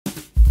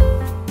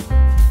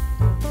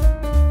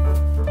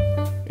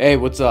Hey,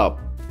 what's up?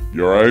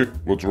 You alright?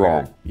 What's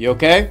wrong? You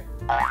okay?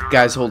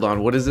 Guys, hold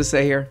on. What does this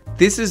say here?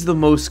 This is the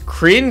most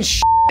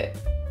cringe shit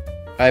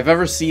I've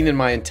ever seen in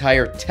my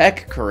entire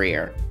tech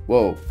career.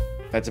 Whoa,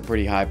 that's a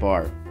pretty high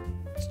bar.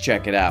 Let's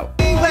check it out.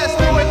 Let's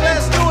do it,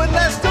 let's do it,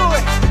 let's do it.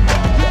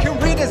 You can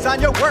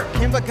redesign your work,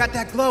 Canva got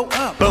that glow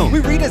up. Boom. We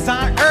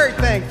redesign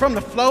everything from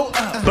the flow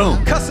up.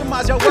 Boom.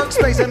 Customize your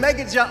workspace and make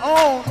it your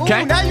own. Ooh,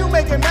 okay. Now you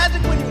making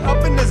magic when you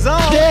up in the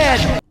zone.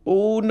 Dead.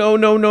 Oh, no.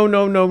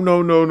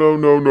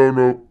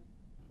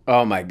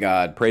 Oh my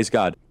God. Praise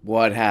God.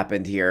 What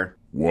happened here?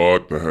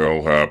 What the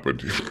hell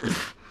happened here?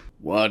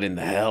 What in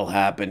the hell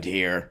happened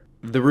here?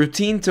 The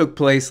routine took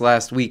place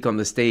last week on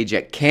the stage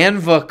at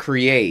Canva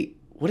Create.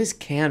 What is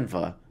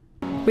Canva?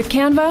 With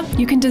Canva,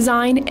 you can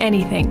design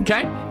anything.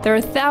 Okay. There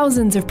are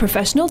thousands of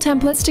professional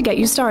templates to get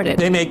you started.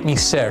 They make me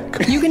sick.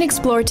 You can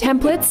explore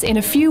templates in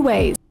a few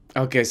ways.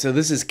 Okay, so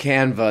this is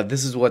Canva.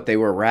 This is what they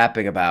were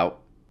rapping about.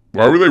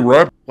 Why were they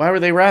rapping? Why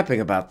were they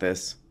rapping about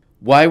this?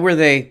 Why were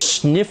they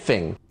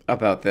Sniffing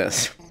about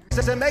this?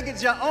 To make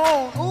it your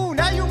own. Ooh,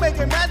 now you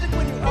making magic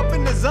when you up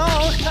in the zone.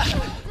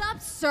 Hold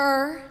up,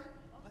 sir.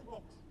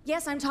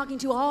 Yes, I'm talking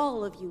to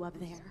all of you up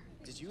there.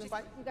 Did you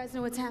invite? You guys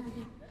know what's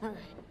happening? All right.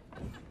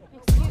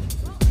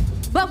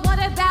 But what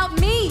about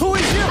me? Who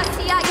is you?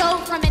 A CIO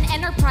from an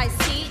enterprise,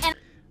 see? And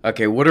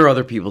Okay, what are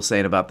other people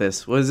saying about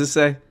this? What does this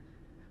say?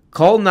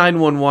 Call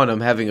 911,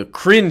 I'm having a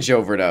cringe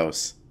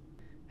overdose.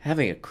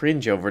 Having a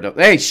cringe overdose?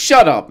 Hey,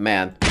 shut up,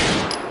 man.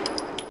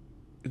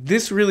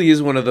 This really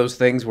is one of those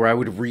things where I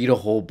would read a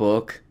whole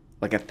book,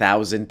 like a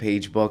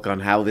 1,000-page book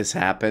on how this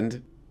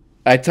happened.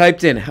 I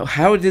typed in,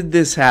 how did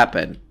this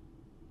happen?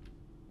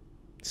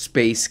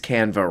 Space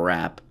Canva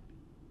rap.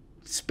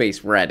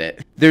 Space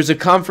Reddit. There's a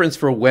conference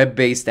for a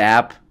web-based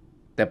app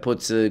that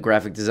puts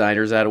graphic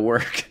designers out of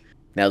work.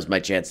 Now's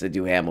my chance to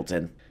do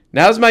Hamilton.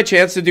 Now's my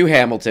chance to do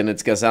Hamilton.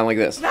 It's gonna sound like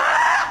this.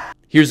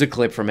 Here's a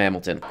clip from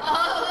Hamilton.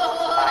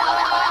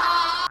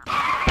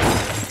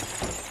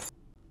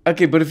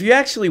 Okay, but if you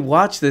actually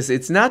watch this,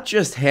 it's not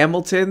just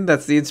Hamilton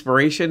that's the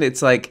inspiration.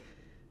 It's like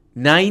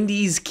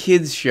 90s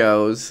kids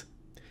shows.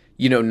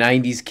 You know,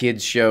 90s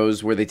kids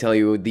shows where they tell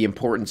you the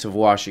importance of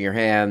washing your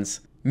hands.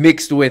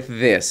 Mixed with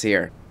this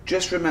here.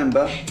 Just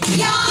remember.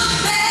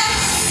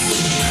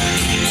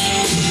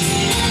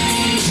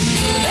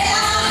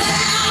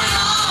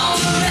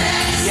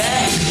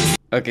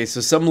 Okay,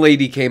 so some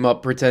lady came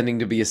up pretending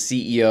to be a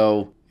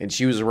CEO, and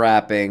she was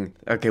rapping.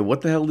 Okay, what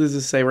the hell does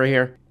this say right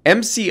here?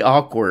 MC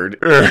Awkward.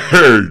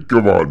 Hey,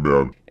 come on,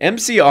 man.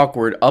 MC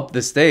Awkward upped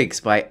the stakes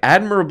by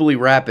admirably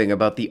rapping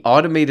about the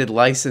automated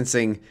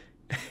licensing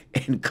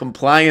and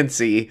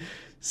compliancy,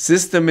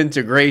 system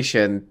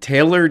integration,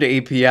 tailored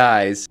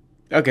APIs.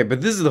 Okay,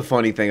 but this is the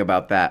funny thing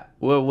about that.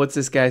 What's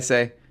this guy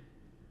say?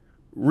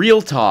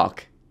 Real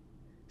talk.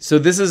 So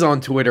this is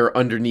on Twitter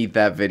underneath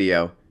that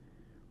video.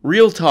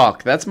 Real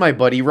talk, that's my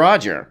buddy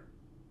Roger.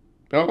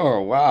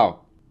 Oh,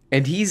 wow.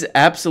 And he's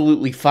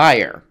absolutely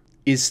fire.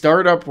 Is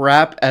startup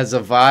rap as a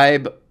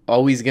vibe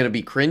always gonna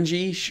be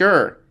cringy?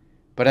 Sure.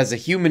 But as a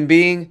human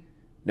being,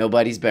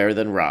 nobody's better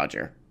than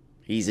Roger.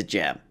 He's a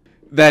gem.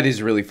 That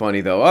is really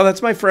funny though. Oh,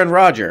 that's my friend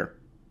Roger.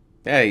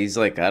 Yeah, he's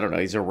like, I don't know,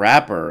 he's a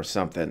rapper or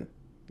something.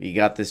 He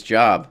got this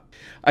job.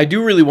 I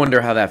do really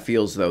wonder how that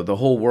feels though. The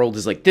whole world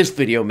is like, this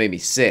video made me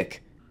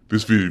sick.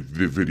 This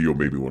video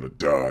made me want to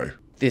die.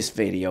 This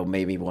video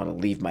made me want to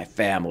leave my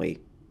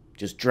family.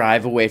 Just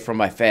drive away from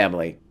my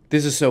family.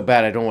 This is so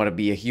bad I don't want to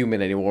be a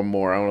human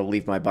anymore. I want to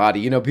leave my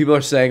body. You know, people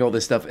are saying all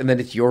this stuff and then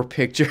it's your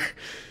picture.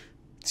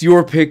 It's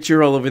your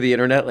picture all over the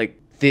internet.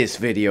 Like, this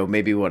video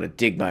made me want to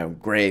dig my own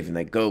grave and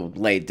then go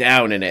lay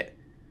down in it.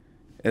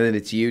 And then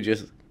it's you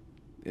just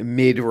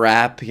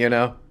mid-rap, you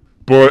know?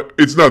 But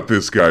it's not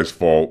this guy's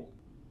fault.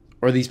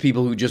 Or these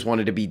people who just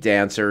wanted to be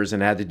dancers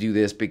and had to do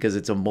this because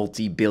it's a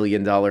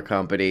multi-billion-dollar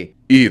company.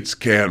 It's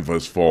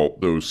Canva's fault,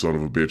 those son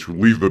of a bitch.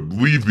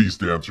 Leave these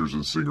dancers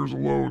and singers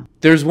alone.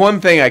 There's one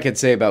thing I could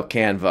say about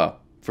Canva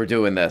for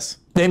doing this.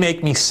 They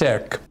make me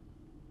sick.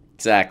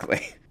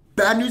 Exactly.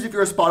 Bad news if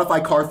you're a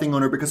Spotify car thing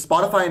owner, because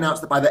Spotify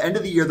announced that by the end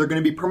of the year, they're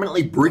going to be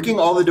permanently breaking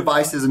all the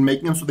devices and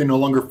making them so they no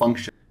longer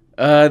function.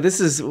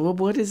 This is,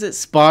 what is it?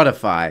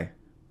 Spotify.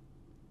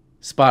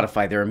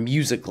 Spotify, they're a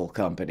musical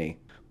company.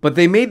 But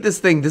they made this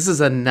thing, this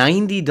is a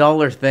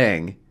 $90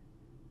 thing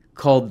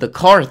called the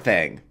car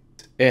thing.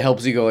 It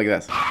helps you go like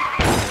this.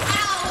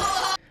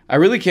 I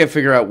really can't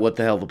figure out what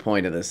the hell the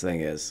point of this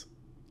thing is.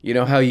 You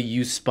know how you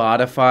use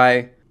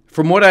Spotify?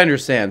 From what I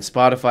understand,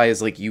 Spotify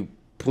is like you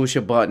push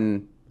a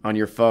button on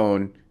your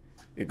phone,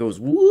 it goes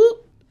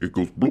whoop. It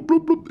goes bloop,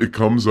 bloop, bloop. It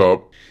comes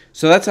up.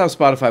 So that's how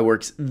Spotify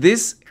works.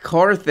 This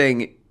car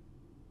thing,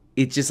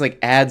 it just like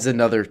adds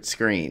another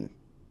screen.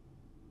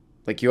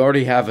 Like, you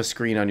already have a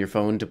screen on your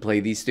phone to play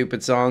these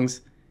stupid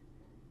songs.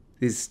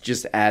 This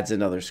just adds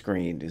another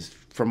screen, is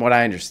from what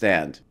I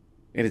understand.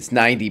 And it's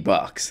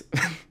 $90.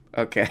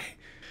 Okay.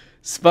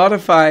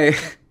 Spotify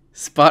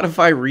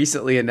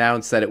recently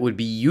announced that it would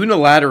be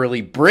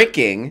unilaterally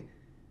bricking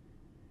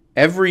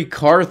every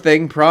car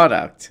thing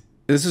product.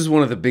 This is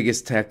one of the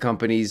biggest tech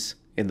companies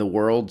in the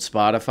world,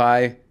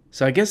 Spotify.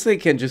 So I guess they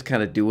can just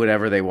kind of do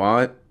whatever they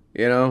want,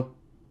 you know?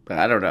 But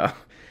I don't know.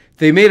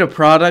 They made a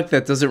product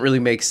that doesn't really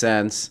make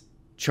sense,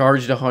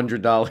 charged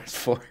 $100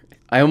 for it.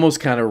 I almost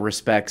kind of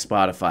respect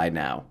Spotify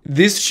now.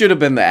 This should have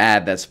been the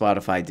ad that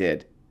Spotify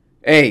did.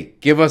 Hey,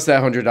 give us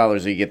that $100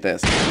 or you get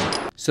this.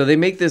 So they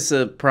make this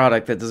a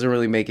product that doesn't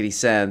really make any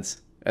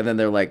sense, and then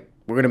they're like,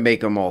 we're going to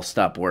make them all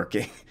stop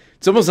working.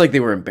 It's almost like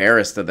they were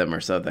embarrassed of them or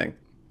something.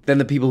 Then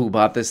the people who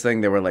bought this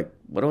thing, they were like,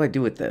 what do I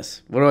do with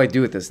this? What do I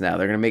do with this now?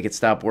 They're going to make it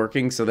stop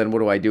working, so then what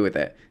do I do with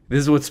it? This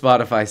is what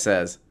Spotify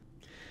says.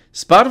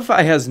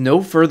 Spotify has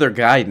no further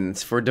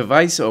guidance for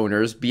device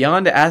owners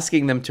beyond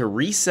asking them to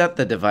reset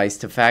the device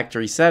to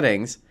factory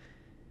settings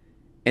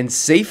and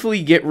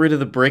safely get rid of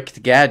the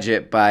bricked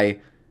gadget by,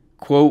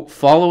 quote,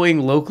 following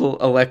local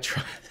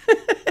electronic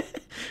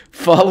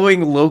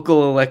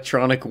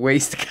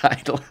waste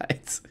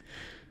guidelines.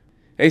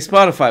 Hey,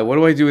 Spotify, what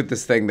do I do with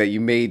this thing that you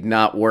made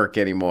not work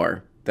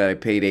anymore that I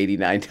paid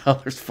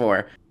 $89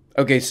 for?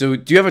 Okay, so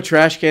do you have a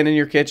trash can in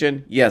your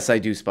kitchen? Yes, I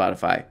do,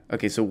 Spotify.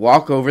 Okay, so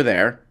walk over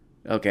there.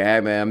 Okay,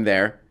 I'm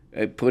there.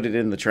 I put it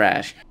in the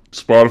trash.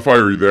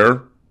 Spotify, are you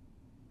there?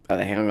 Oh,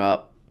 they hung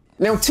up.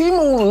 Now,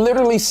 Temu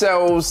literally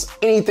sells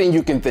anything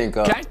you can think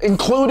of,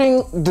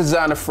 including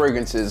designer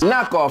fragrances,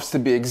 knockoffs to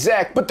be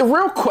exact. But the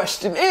real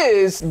question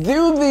is,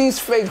 do these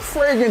fake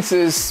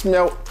fragrances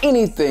smell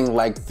anything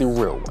like the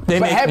real one? They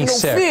make me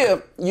sick.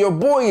 Fear, your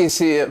boy is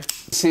here.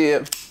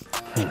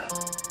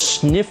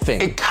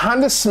 Sniffing. It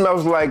kind of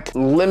smells like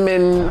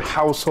lemon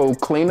household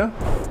cleaner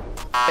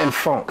and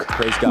funk.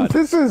 Praise God.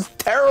 This is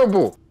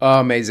terrible. Oh,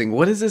 amazing.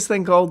 What is this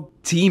thing called?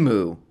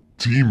 Temu.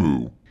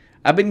 Temu.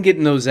 I've been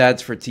getting those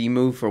ads for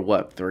Temu for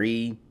what,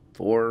 3,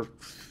 4,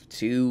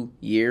 2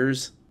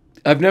 years?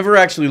 I've never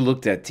actually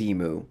looked at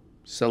Temu.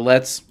 So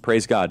let's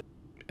Praise God.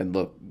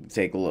 and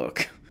take a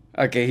look.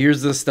 Okay,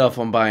 here's the stuff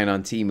I'm buying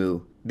on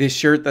Temu. This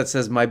shirt that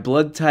says my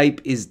blood type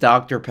is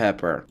Dr.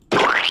 Pepper.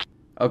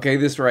 Okay,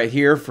 this right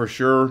here for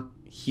sure.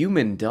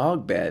 Human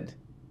dog bed.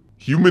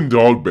 Human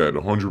dog bed,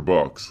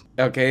 $100.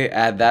 Okay,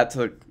 add that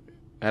to.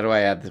 How do I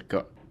add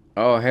the?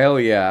 Oh, hell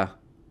yeah.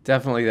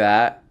 Definitely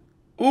that.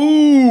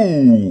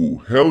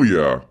 Ooh, hell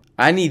yeah.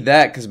 I need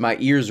that because my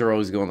ears are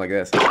always going like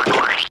this.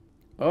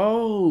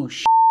 Oh,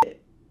 shit.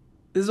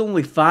 This is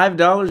only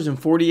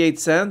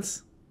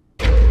 $5.48?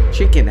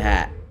 Chicken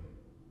hat.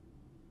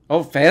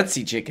 Oh,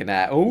 fancy chicken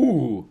hat.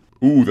 Ooh.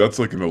 Ooh, that's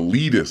like an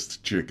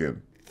elitist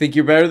chicken. Think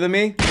you're better than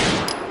me?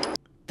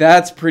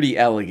 That's pretty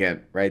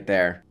elegant right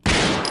there.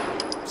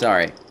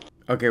 Sorry.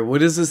 Okay,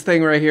 what does this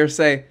thing right here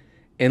say?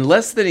 In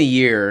less than a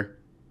year,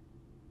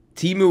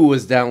 Temu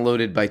was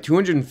downloaded by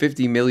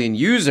 250 million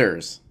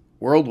users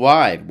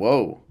worldwide.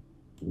 Whoa.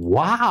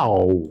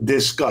 Wow.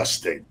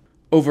 Disgusting.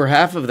 Over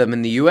half of them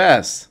in the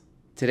US.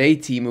 Today,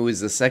 Temu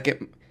is the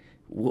second...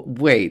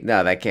 Wait,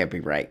 no, that can't be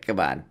right. Come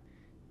on.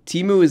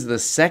 Temu is the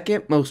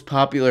second most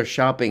popular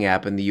shopping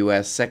app in the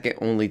US, second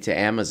only to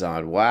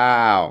Amazon.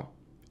 Wow.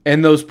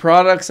 And those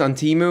products on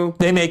Temu?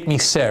 They make me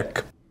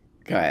sick.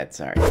 Go ahead,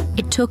 sorry.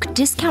 It took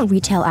discount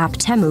retail app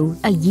Temu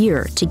a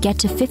year to get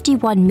to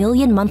 51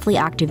 million monthly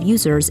active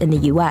users in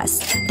the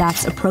US.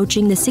 That's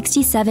approaching the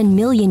 67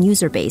 million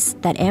user base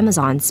that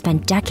Amazon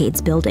spent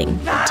decades building.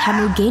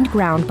 Temu gained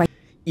ground by...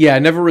 Yeah, I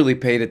never really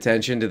paid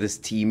attention to this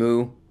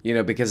Temu, you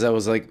know, because I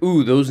was like,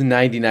 ooh, those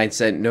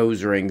 99-cent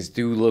nose rings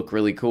do look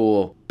really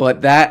cool.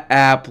 But that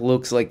app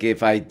looks like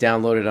if I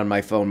download it on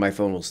my phone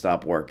will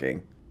stop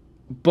working.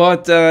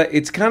 But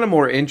it's kind of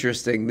more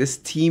interesting. This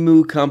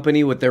Temu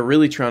company, what they're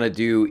really trying to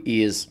do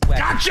is...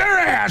 Got your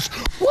ass!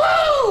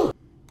 Woo!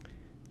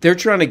 They're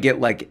trying to get,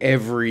 like,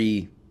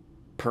 every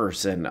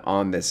person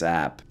on this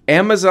app.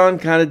 Amazon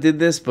kind of did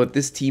this, but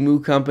this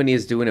Temu company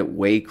is doing it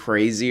way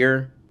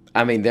crazier.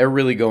 I mean, they're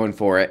really going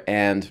for it,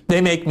 and... They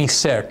make me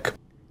sick.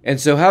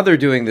 And so how they're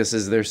doing this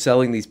is they're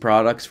selling these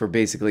products for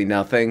basically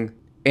nothing.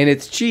 And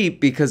it's cheap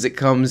because it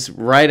comes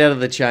right out of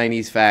the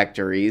Chinese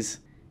factories.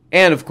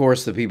 And, of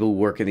course, the people who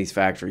work in these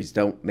factories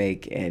don't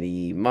make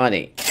any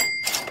money.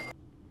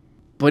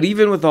 But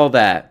even with all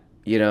that,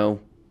 you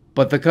know,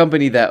 but the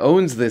company that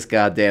owns this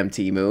goddamn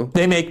Temu...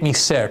 They make me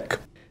sick.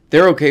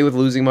 They're okay with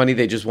losing money.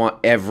 They just want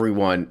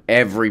everyone,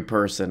 every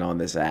person on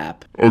this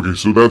app. Okay,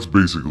 so that's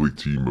basically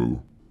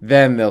Temu.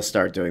 Then they'll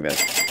start doing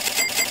this.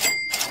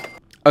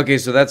 Okay,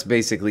 so that's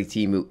basically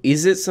Temu.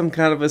 Is it some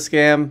kind of a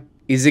scam?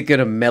 Is it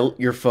gonna melt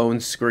your phone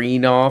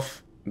screen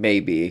off?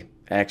 Maybe.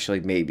 Actually,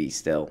 maybe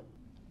still.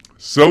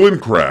 Selling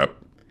crap.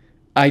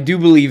 I do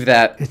believe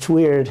that. It's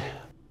weird.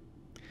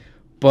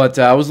 But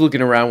I was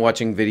looking around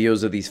watching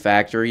videos of these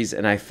factories,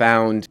 and I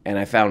found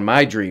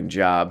my dream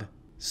job.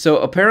 So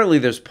apparently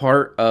there's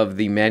part of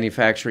the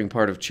manufacturing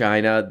part of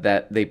China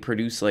that they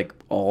produce like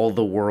all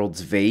the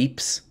world's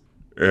vapes.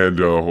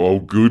 And, oh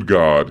good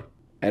God.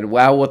 And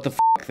wow, what the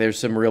fuck? There's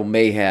some real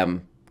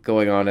mayhem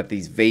going on at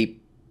these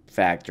vape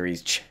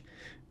factories.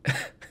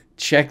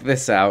 Check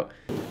this out.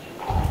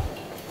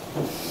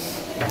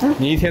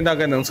 你一天大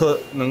概能测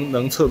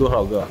多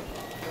少个？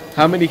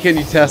 How many can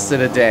you test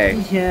in a day?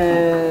 一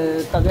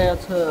天大概要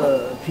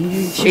测平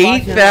均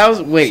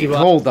 8,000? Wait,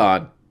 hold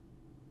on.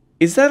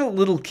 Is that a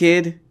little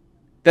kid?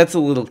 That's a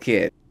little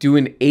kid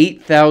doing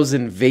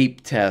 8,000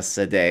 vape tests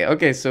a day.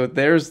 Okay, so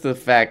there's the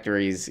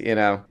factories, you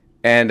know.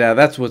 And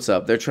that's what's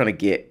up. They're trying to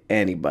get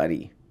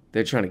anybody.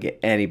 They're trying to get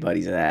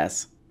anybody's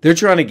ass. They're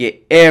trying to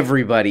get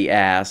everybody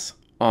ass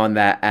on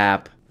that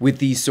app with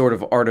these sort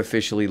of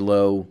artificially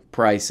low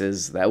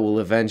prices that will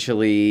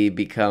eventually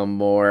become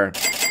more.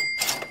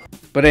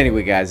 But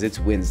anyway, guys, it's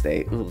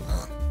Wednesday.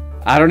 Ugh.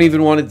 I don't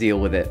even want to deal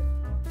with it.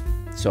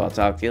 So I'll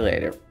talk to you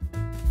later.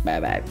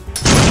 Bye-bye.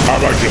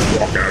 I might just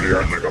walk out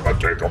here and think I'm gonna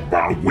take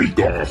about a week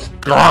off.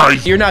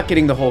 Guys! You're not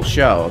getting the whole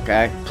show,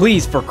 okay?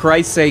 Please, for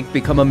Christ's sake,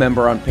 become a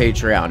member on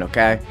Patreon,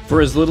 okay? For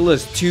as little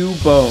as 2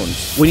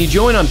 bones. When you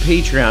join on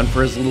Patreon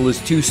for as little as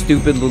 2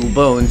 stupid little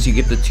bones, you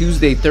get the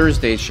Tuesday,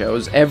 Thursday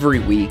shows every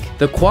week.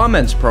 The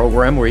Quaments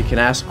program, where you can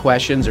ask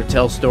questions or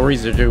tell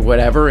stories or do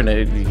whatever, and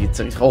it's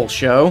a whole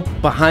show.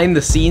 Behind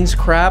the scenes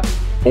crap.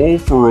 All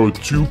for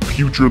 2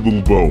 putrid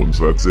little bones,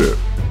 that's it.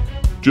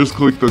 Just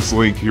click this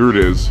link, here it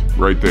is,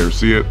 right there,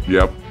 see it?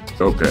 Yep,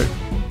 okay.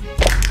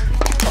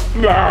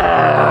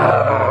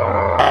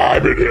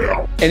 I'm in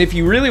hell. And if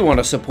you really want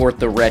to support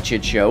the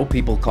wretched show,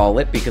 people call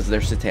it, because they're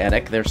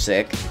satanic, they're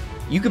sick,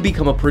 you could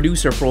become a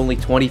producer for only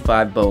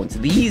 25 bones.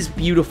 These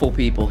beautiful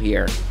people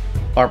here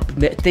are,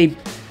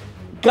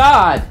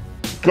 God!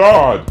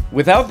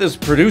 Without those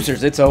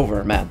producers, it's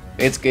over, man.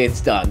 It's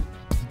done.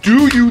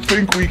 Do you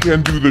think we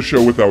can do the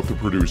show without the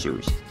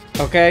producers?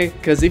 Okay,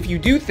 because if you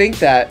do think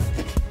that,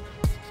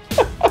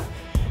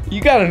 you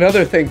got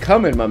another thing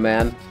coming, my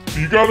man.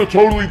 You got a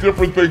totally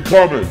different thing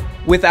coming.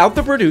 Without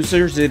the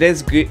producers, it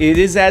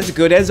is as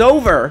good as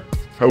over.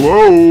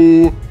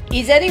 Hello?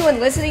 Is anyone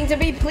listening to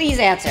me? Please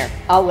answer.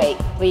 I'll wait.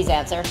 Please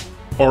answer.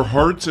 Our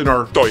hearts and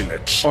our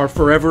toilets are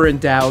forever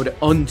endowed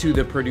unto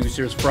the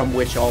producers from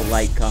which all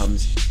light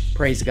comes.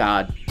 Praise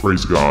God.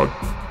 Praise God.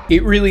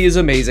 It really is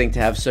amazing to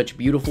have such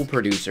beautiful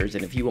producers,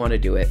 and if you want to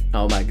do it,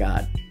 oh my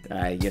God,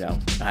 I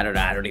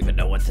don't even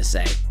know what to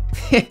say.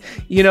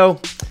 You know,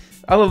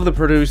 I love the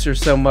producers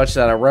so much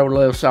that I wrote a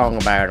little song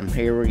about them.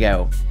 Here we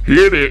go.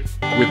 Hit it.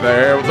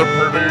 Without the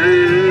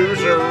producers,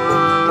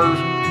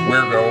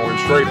 we're going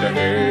straight to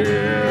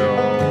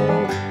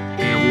hell.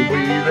 It will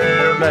be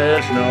their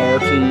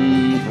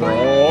nationality for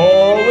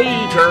all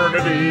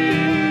eternity.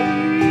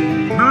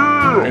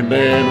 And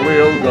then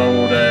we'll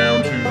go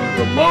down to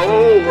the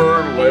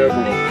lower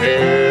level of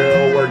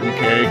hell where you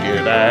can't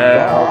get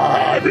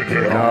out.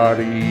 Not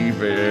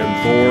even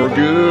for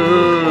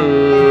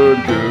good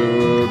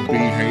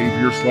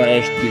behavior /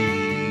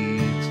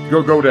 deeds.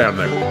 Go down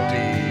there.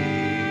 Deeds.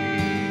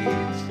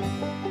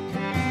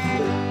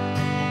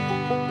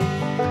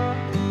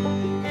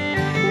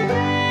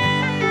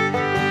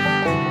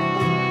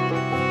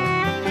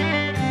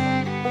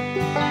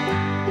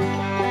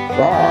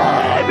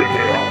 I'm in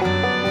hell.